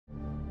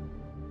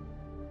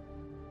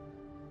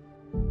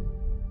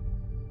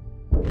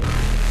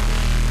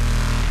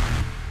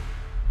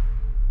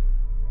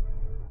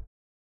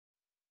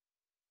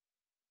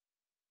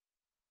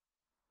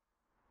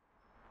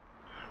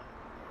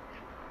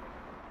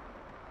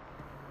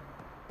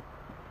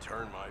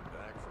turn my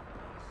back for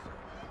this.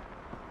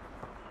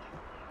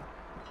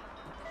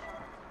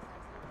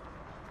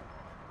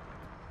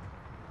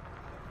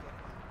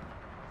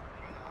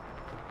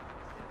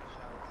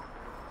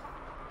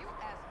 You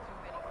ask too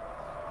many.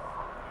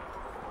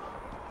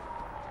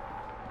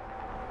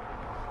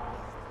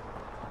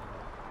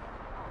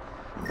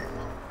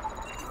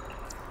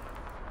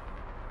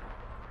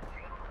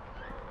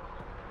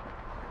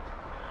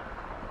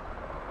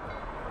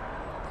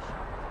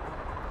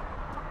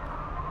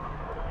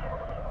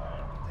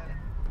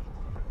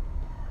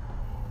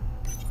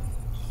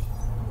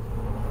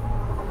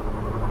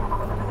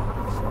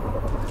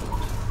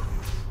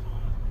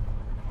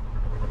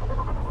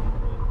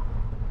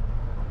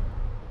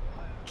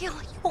 Gil,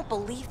 you won't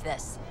believe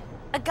this.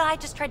 A guy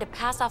just tried to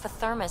pass off a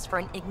thermos for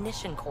an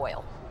ignition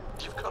coil.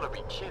 You've got to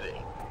be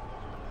kidding.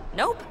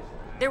 Nope.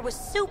 There was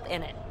soup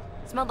in it.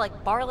 Smelled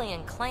like barley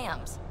and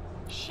clams.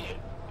 Shit,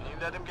 you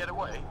let him get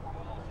away?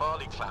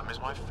 Barley clam is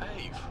my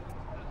fave.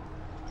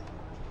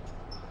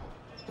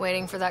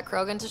 Waiting for that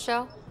Krogan to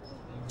show?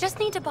 Just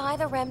need to buy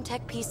the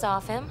Remtech piece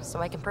off him so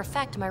I can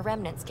perfect my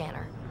remnant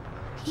scanner.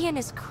 He and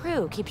his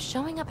crew keep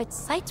showing up at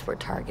sites we're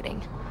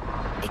targeting.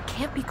 It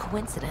can't be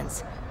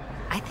coincidence.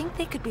 I think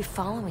they could be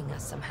following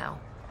us somehow.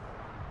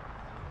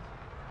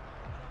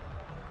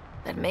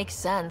 That makes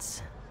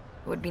sense.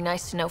 It would be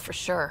nice to know for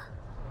sure.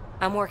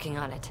 I'm working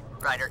on it.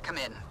 Ryder, come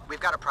in. We've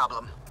got a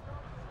problem.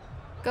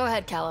 Go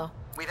ahead, Callow.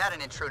 We've had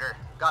an intruder.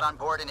 Got on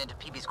board and into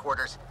PB's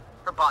quarters.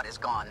 Her bot is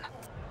gone.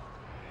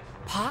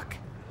 Pock?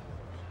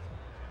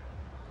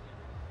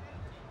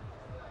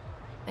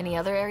 Any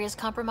other areas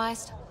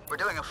compromised? We're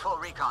doing a full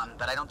recon,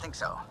 but I don't think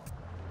so.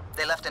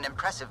 They left an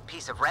impressive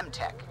piece of REM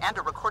tech and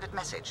a recorded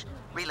message,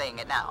 relaying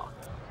it now.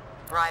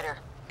 Ryder,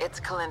 it's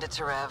Kalinda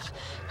Tarev.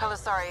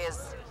 Helisari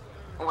is,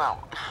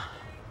 well,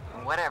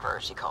 whatever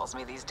she calls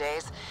me these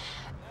days.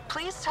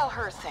 Please tell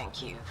her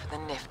thank you for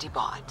the nifty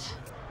bot.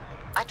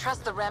 I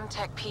trust the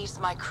Remtech piece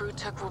my crew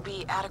took will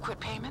be adequate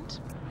payment.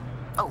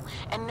 Oh,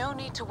 and no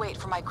need to wait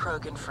for my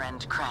Krogan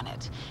friend,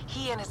 Kranit.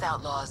 He and his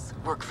outlaws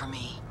work for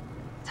me.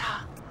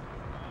 Ta.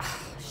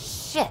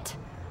 Shit.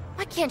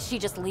 Why can't she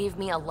just leave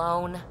me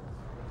alone?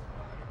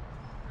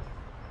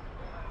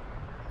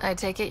 I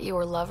take it you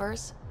were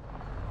lovers?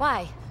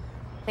 Why?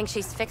 Think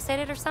she's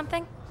fixated or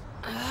something?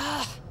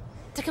 Ugh.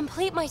 To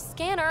complete my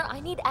scanner, I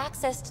need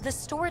access to the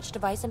storage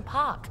device in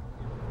POC.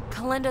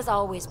 Kalinda's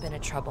always been a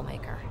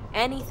troublemaker.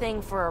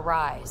 Anything for a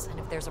rise, and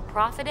if there's a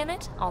profit in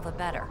it, all the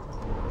better.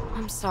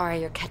 I'm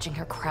sorry you're catching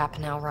her crap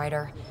now,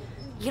 Ryder.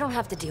 You don't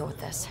have to deal with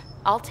this.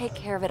 I'll take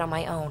care of it on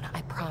my own,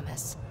 I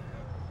promise.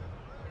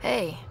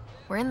 Hey,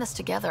 we're in this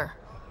together.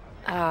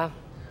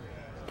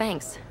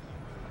 Thanks.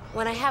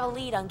 When I have a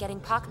lead on getting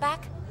POC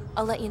back,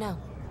 I'll let you know.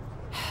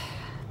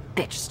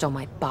 Bitch stole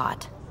my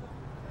bot.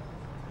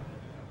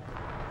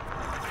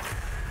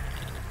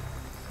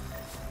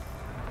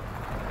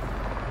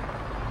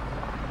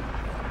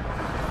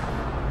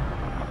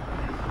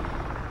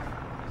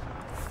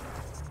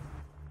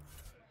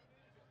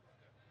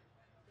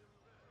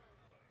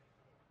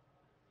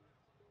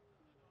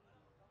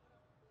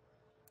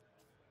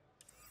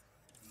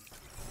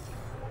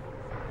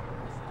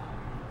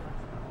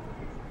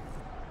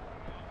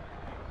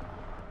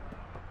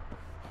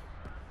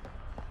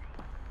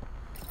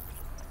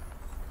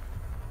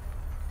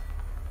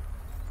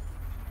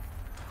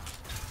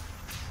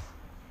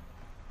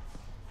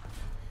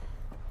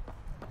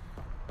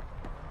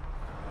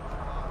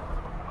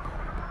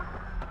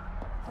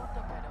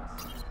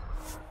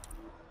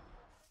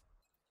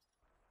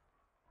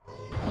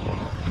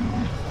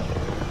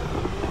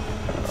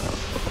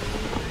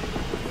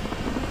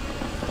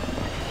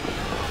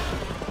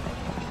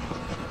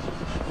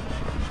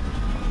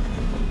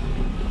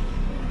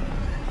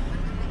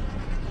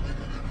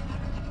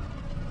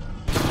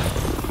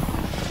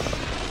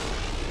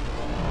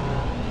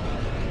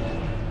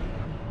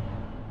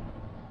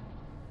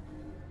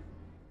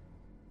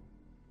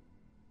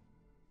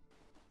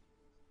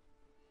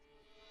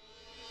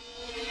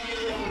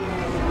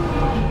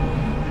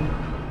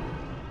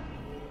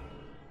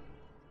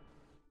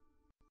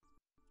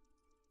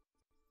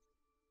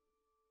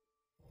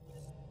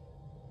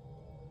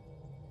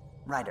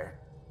 Ryder,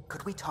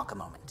 could we talk a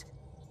moment?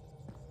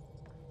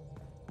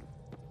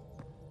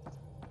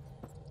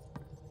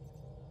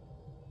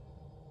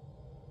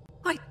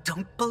 I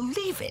don't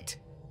believe it!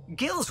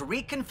 Gil's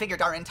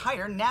reconfigured our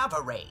entire nav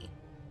array.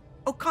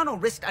 O'Connell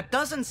risked a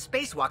dozen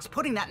spacewalks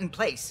putting that in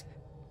place.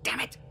 Damn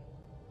it!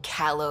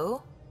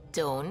 Callow,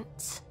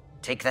 don't.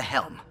 Take the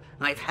helm.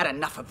 I've had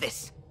enough of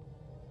this.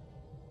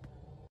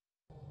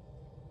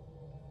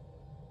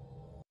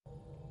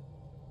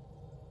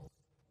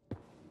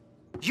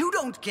 You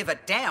don't give a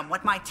damn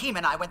what my team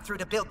and I went through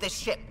to build this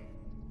ship.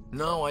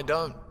 No, I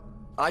don't.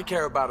 I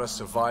care about us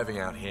surviving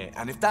out here,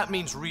 and if that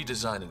means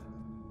redesigning.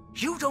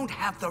 You don't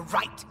have the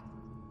right.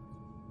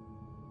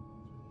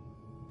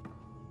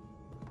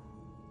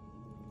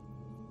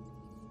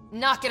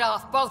 Knock it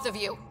off, both of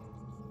you.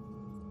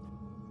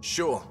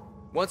 Sure.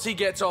 Once he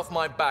gets off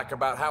my back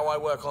about how I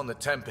work on the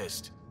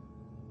Tempest.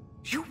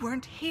 You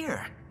weren't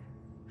here.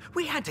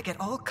 We had to get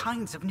all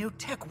kinds of new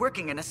tech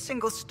working in a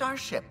single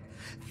starship.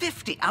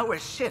 50-hour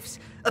shifts,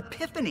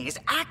 epiphanies,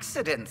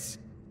 accidents.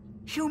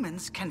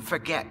 Humans can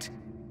forget.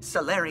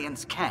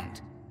 Solarians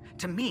can't.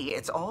 To me,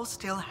 it's all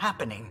still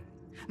happening.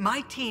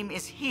 My team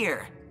is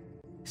here.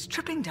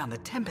 Stripping down the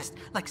Tempest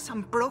like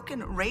some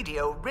broken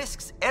radio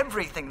risks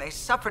everything they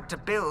suffered to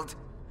build.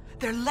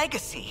 Their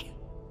legacy.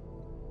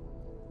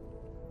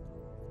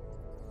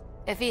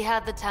 If he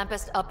had the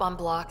Tempest up on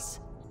blocks,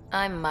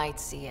 I might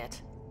see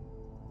it.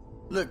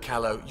 Look,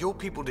 Callow, your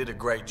people did a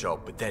great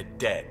job, but they're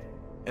dead.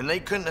 And they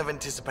couldn't have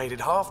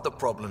anticipated half the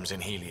problems in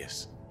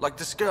Helios. Like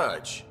the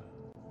Scourge.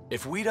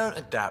 If we don't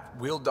adapt,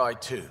 we'll die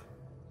too.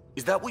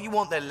 Is that what you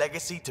want their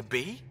legacy to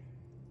be?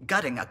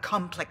 Gutting a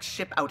complex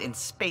ship out in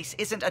space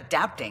isn't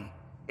adapting.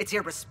 It's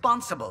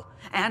irresponsible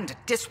and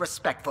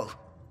disrespectful.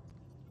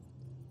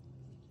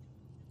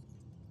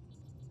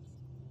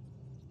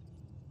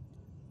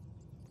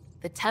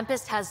 The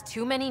Tempest has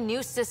too many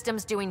new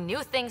systems doing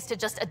new things to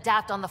just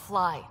adapt on the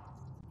fly.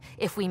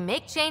 If we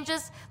make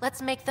changes,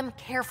 let's make them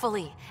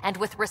carefully and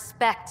with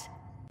respect.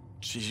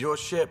 She's your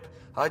ship.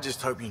 I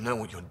just hope you know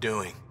what you're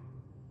doing.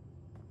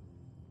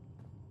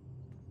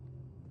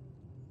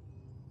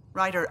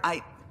 Ryder,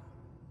 I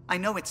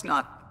know it's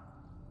not...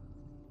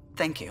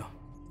 Thank you.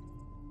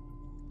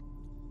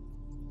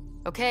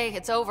 Okay,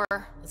 it's over.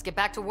 Let's get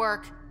back to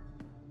work.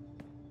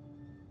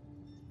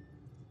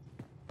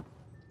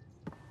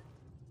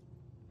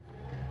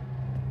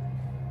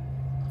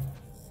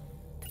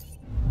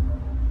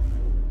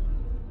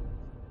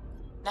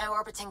 Now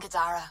orbiting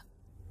Gadara.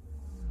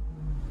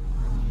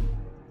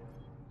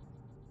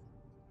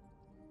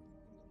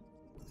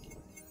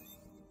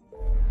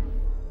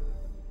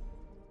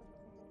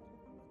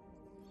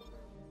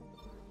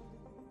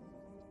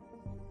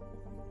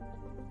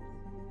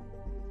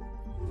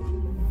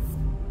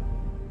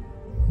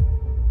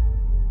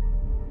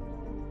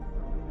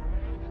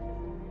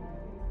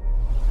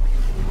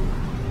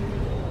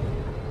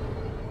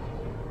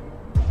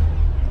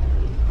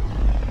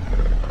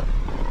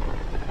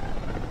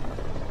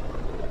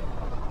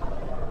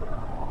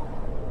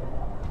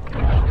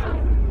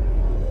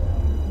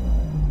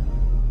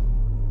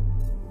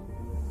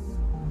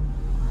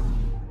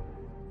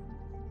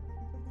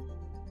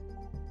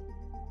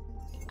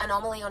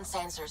 Anomaly on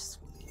sensors.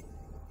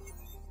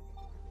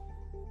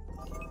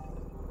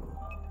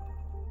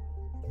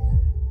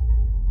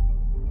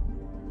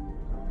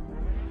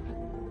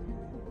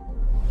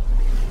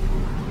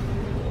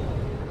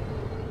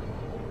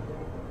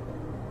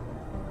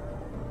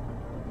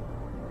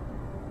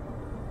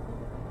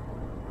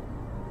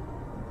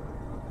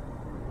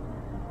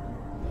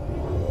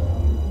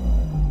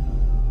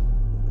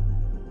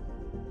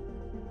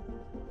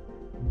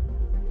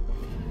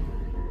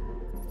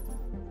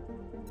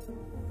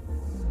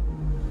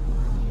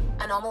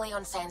 Anomaly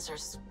on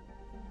sensors.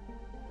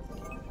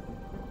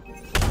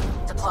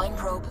 Deploying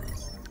probe.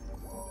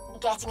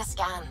 Getting a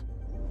scan.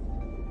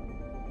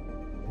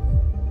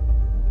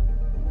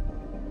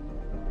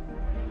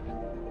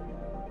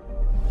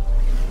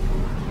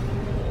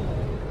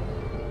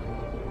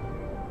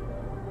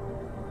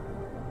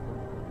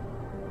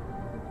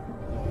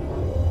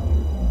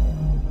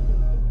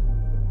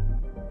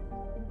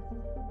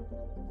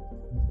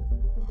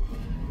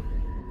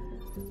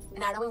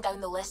 Narrowing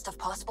down the list of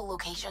possible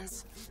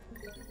locations.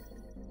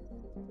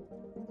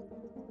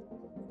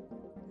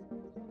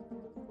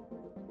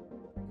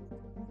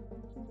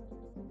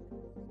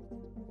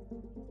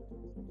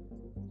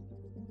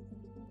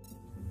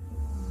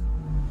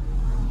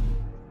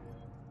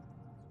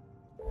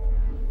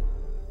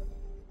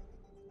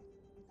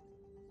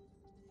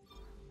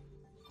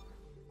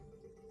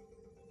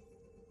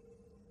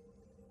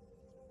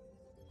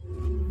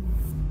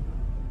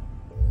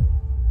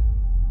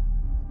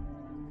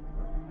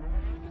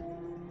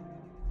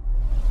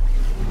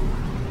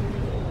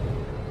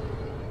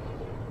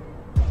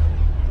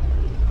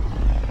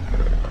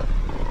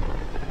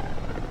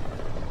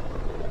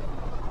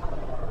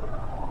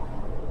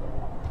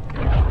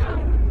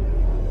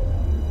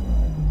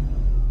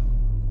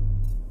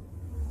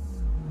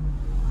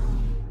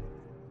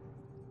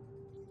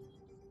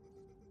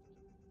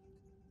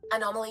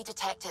 Anomaly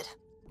detected.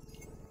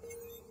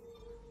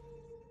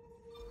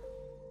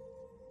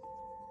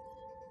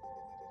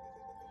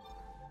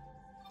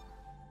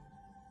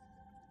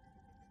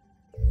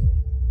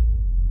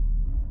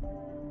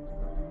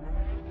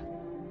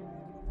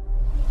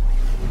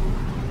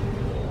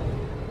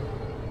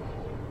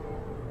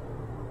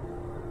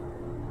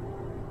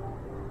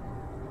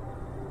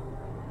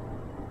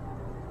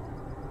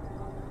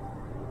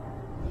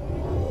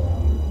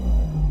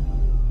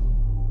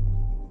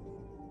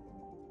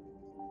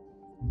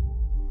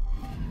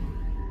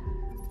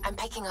 I'm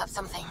picking up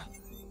something.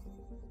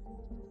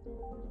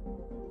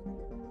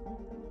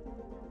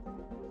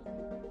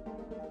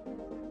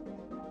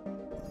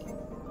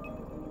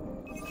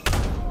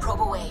 Probe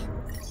away.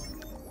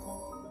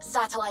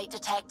 Satellite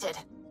detected.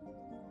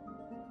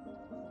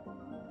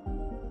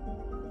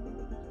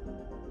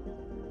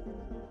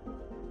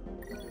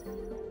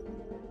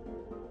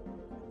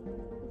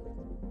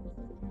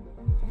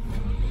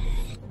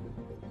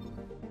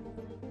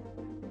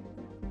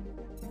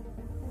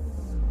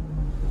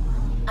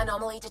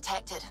 Anomaly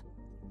detected.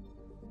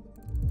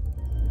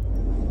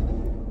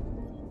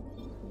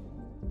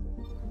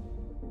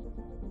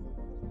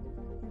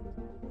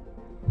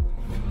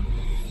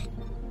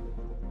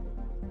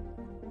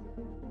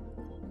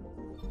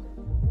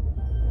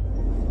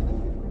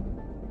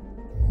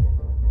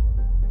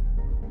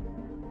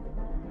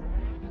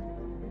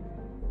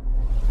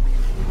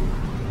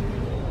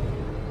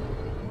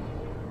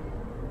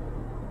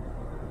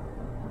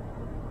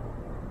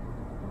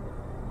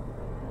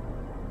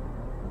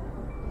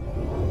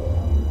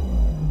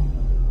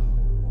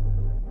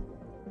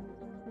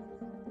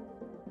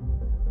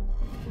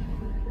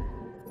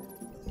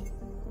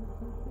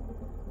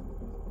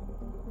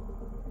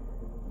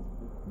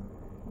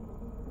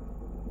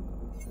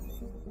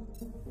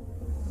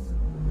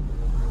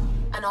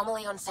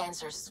 Anomaly on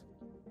sensors.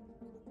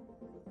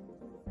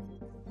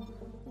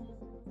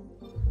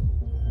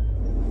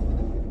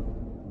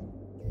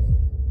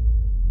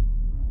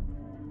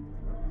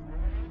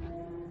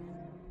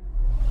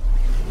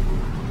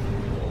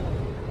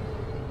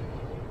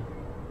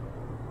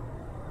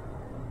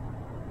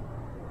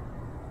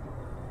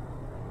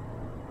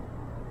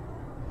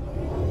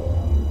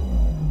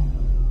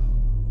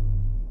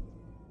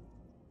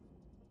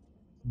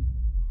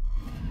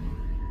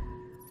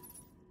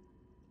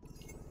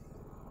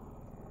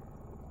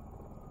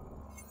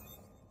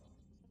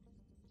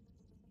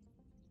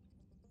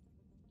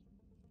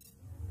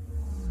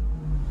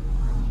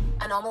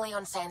 Anomaly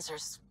on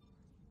sensors.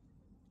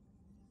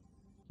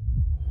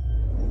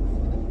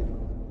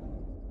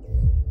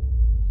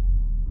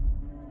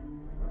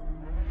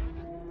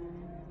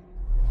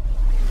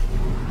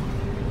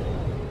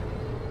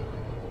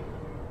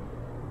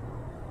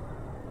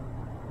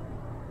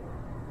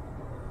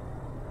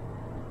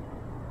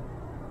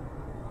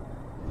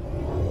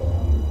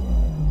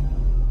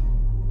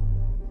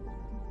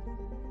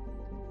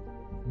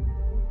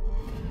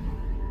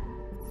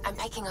 I'm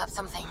picking up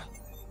something.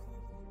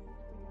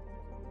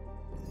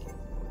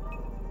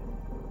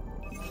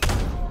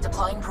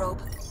 Deploying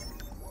probe.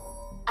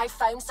 I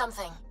found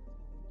something.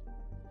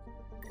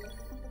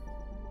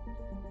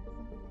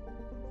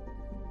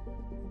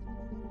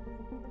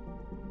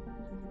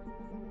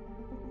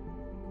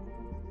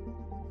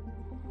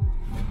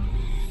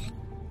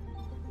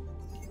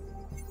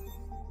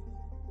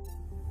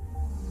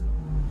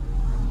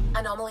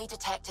 Anomaly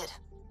detected.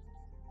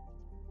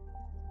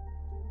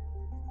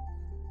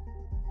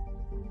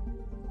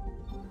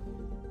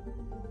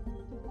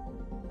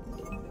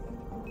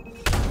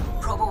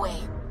 Probe away.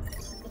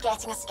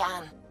 Getting a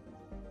scan.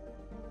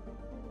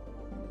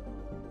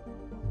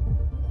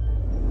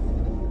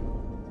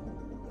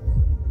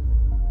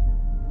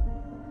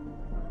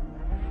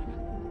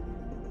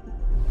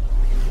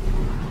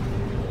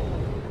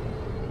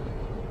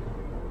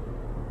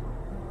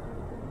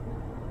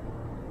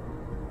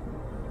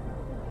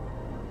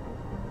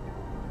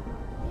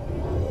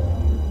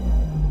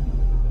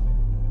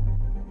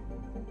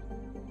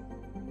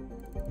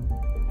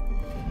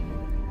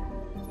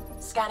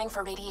 Scanning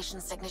for radiation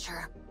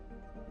signature.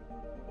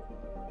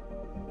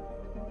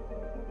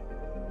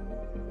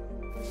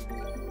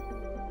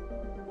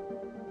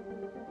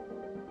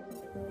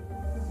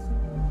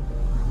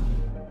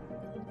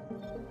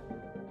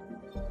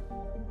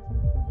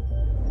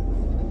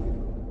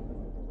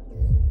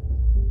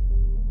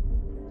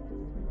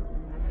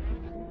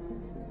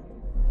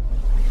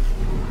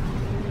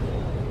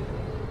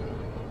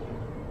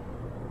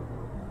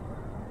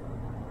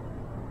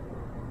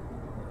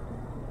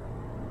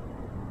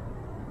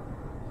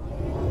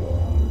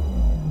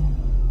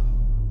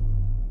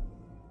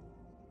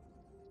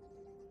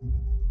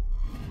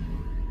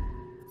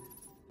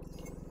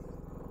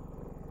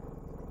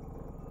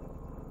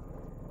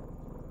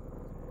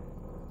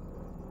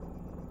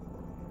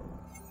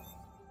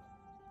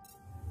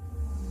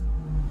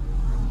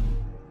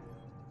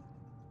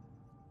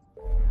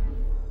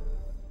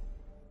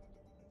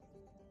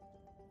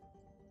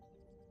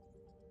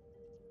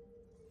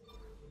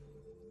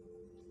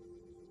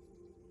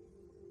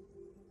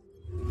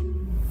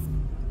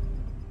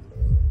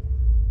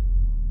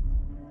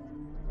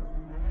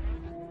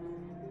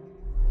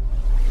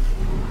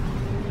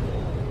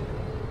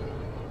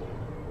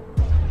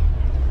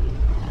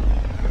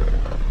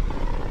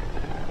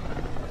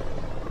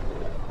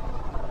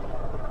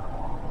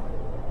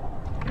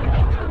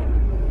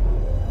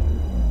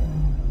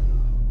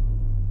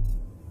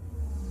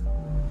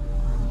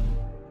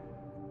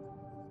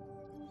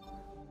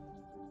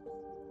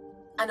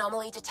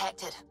 Anomaly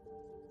detected.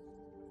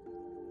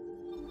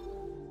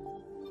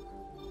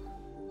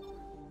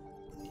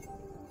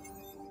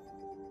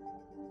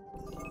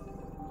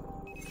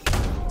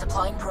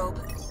 Deploying probe.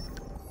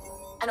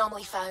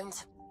 Anomaly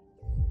found.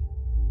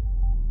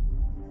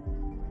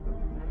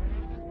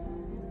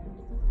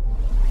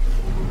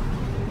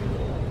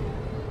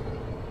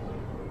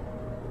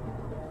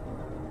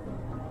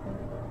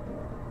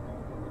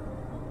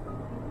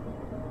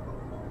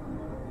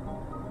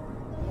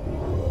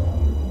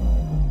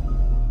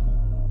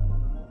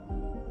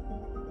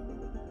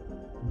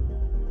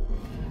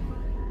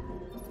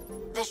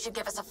 This should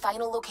give us a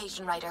final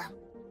location, Ryder.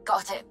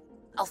 Got it.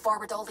 I'll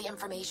forward all the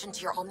information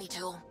to your Omni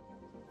tool.